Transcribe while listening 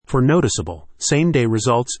For noticeable, same-day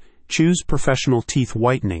results, choose Professional Teeth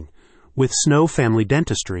Whitening. With Snow Family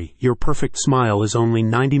Dentistry, your perfect smile is only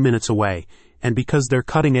 90 minutes away, and because their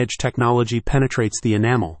cutting-edge technology penetrates the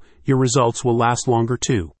enamel, your results will last longer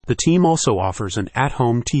too. The team also offers an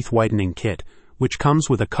at-home teeth whitening kit, which comes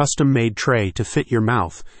with a custom-made tray to fit your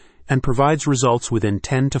mouth, and provides results within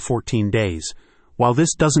 10 to 14 days. While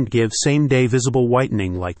this doesn't give same-day visible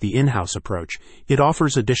whitening like the in-house approach, it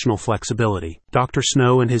offers additional flexibility. Dr.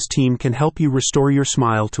 Snow and his team can help you restore your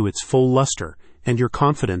smile to its full luster and your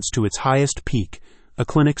confidence to its highest peak, a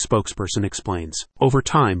clinic spokesperson explains. Over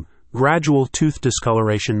time, gradual tooth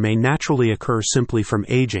discoloration may naturally occur simply from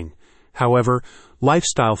aging. However,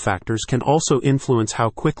 lifestyle factors can also influence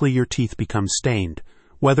how quickly your teeth become stained,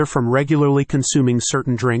 whether from regularly consuming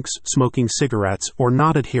certain drinks, smoking cigarettes, or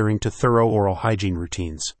not adhering to thorough oral hygiene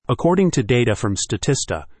routines. According to data from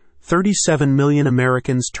Statista, 37 million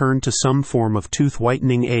Americans turned to some form of tooth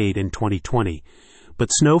whitening aid in 2020,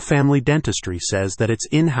 but Snow Family Dentistry says that its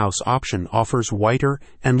in-house option offers whiter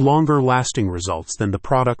and longer-lasting results than the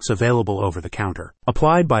products available over the counter.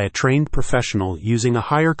 Applied by a trained professional using a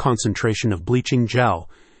higher concentration of bleaching gel,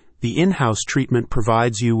 the in-house treatment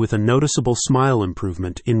provides you with a noticeable smile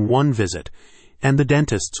improvement in one visit, and the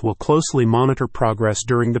dentists will closely monitor progress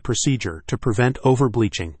during the procedure to prevent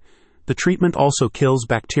over-bleaching. The treatment also kills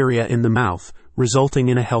bacteria in the mouth, resulting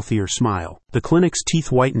in a healthier smile. The clinic's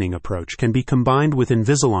teeth whitening approach can be combined with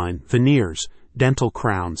Invisalign, veneers, dental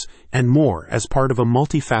crowns, and more as part of a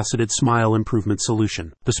multifaceted smile improvement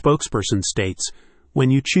solution. The spokesperson states,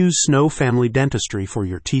 "When you choose Snow Family Dentistry for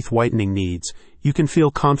your teeth whitening needs, you can feel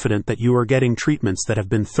confident that you are getting treatments that have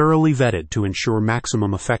been thoroughly vetted to ensure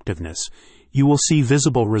maximum effectiveness. You will see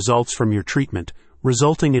visible results from your treatment,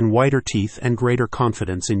 resulting in whiter teeth and greater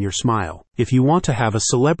confidence in your smile. If you want to have a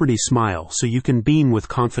celebrity smile so you can beam with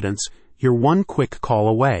confidence, you're one quick call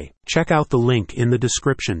away. Check out the link in the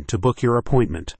description to book your appointment."